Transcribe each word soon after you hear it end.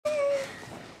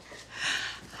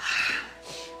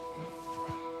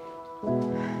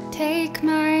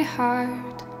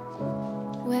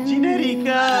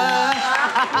Cinerica!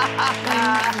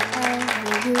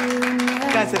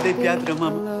 Casă de piatră,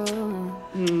 mamă.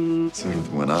 Sărut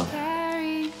mâna.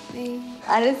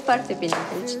 Arăți foarte bine,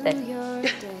 felicitări.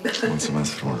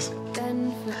 Mulțumesc frumos.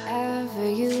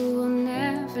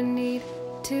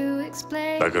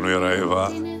 Dacă nu era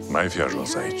Eva, n-ai fi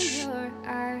ajuns aici.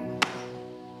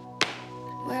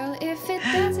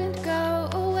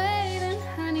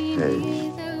 Hei.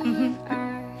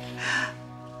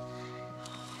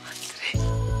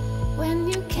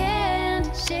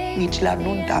 Nici la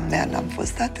nunta mea n-am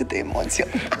fost atât de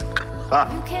emoționat.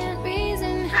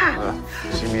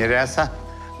 Și mireasa?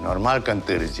 Normal că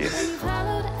întârzie.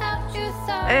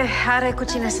 Are cu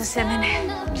cine să semene.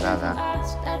 Da, da.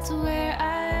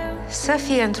 Să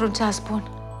fie într-un ceas bun.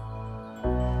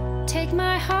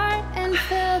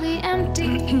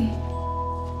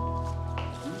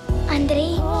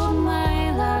 Andrei,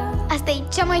 asta e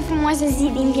cea mai frumoasă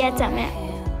zi din viața mea.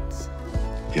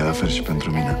 E la fel și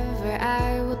pentru mine.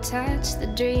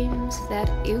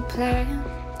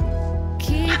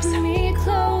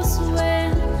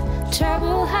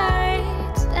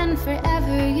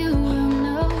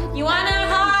 Ioana,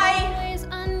 hai!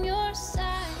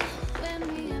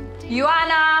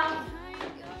 Ioana!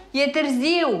 E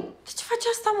târziu! De ce faci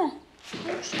asta, mă?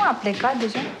 Nu știu, a plecat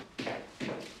deja.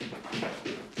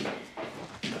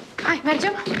 Hai,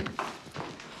 mergem?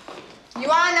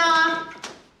 Ioana!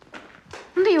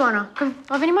 Unde e Ioana? Că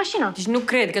a venit mașina. Deci nu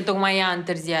cred că tocmai ea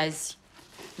întârzi azi.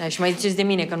 Da, și mai ziceți de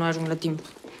mine că nu ajung la timp.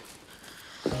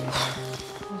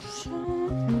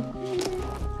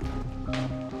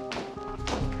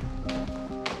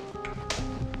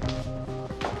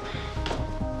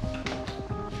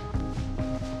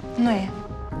 Nu e.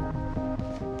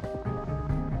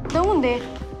 De unde e?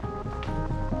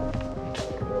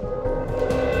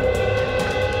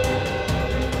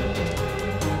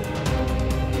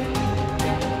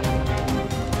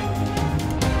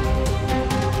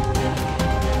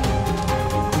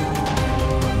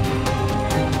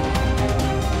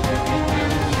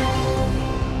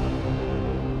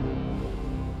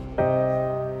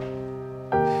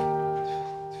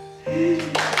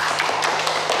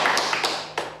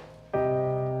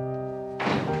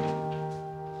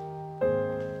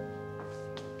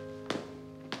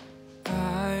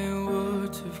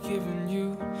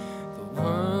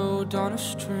 On a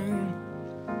string,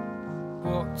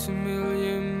 walked a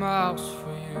million miles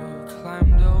for you,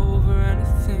 climbed over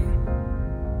anything,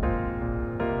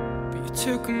 but you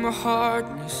took my heart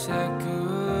and you said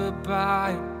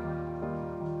goodbye.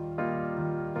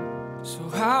 So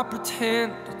I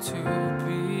pretended to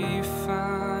be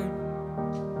fine,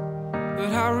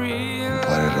 but I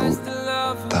realized the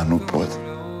love was going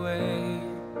away.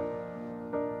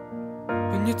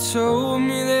 When you told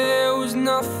me there was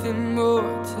nothing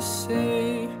more to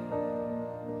say,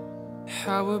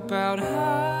 how about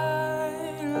I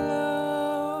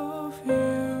love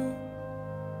you?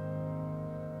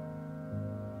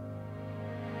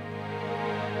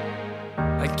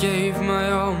 I gave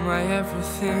my all, my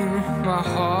everything, my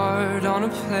heart on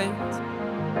a plate.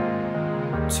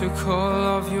 Took all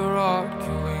of your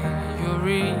arguing, your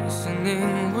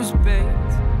reasoning was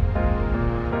bait.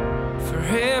 For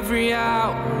every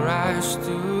hour I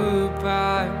stood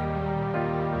by,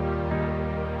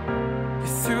 you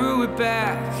threw it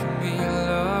back at me,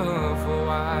 love,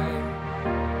 why?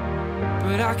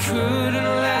 But I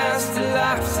couldn't last a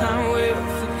lifetime with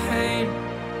the pain.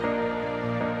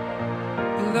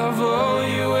 Love, all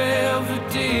you ever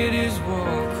did is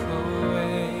walk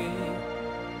away.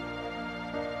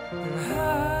 And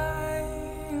I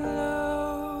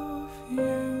love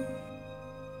you.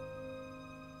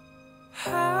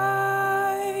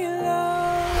 I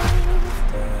loved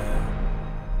you.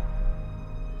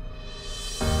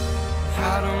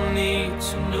 I don't need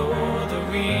to know the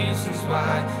reasons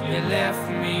why you left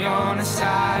me on the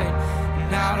side,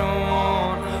 and I don't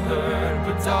want to hurt,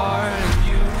 but darling,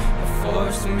 you have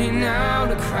forced me now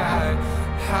to cry.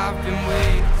 I've been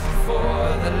waiting for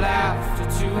the laughter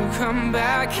to come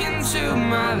back into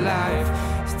my life.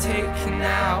 It's taken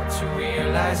out to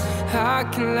realize I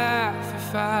can laugh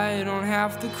if I don't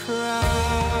have to cry.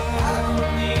 I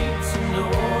don't need to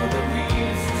know the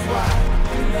reasons why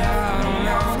I don't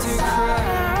have to cry.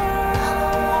 I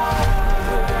don't want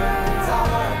to hurt,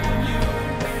 darling, you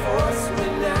force me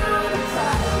now to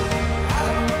cry. I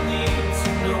don't need to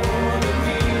know the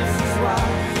reasons why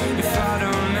if I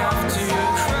don't have to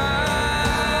cry.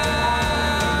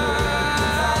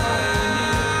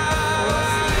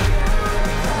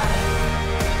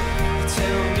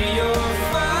 Tell me you're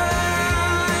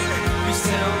fine, please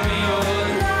tell me you're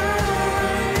alive.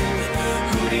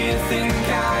 Who did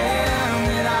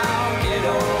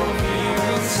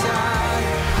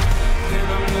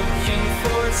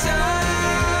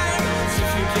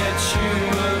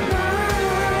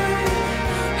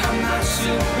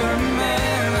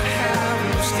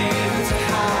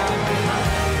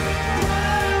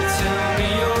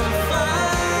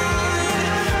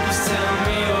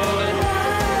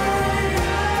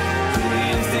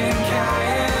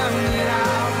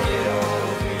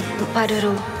pare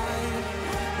rău.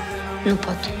 Nu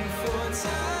pot.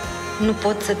 Nu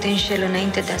pot să te înșel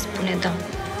înainte de a spune da.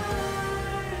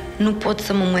 Nu pot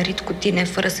să mă mărit cu tine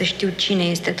fără să știu cine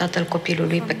este tatăl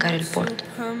copilului pe care îl port.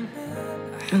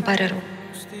 Îmi pare rău,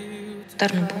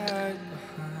 dar nu pot.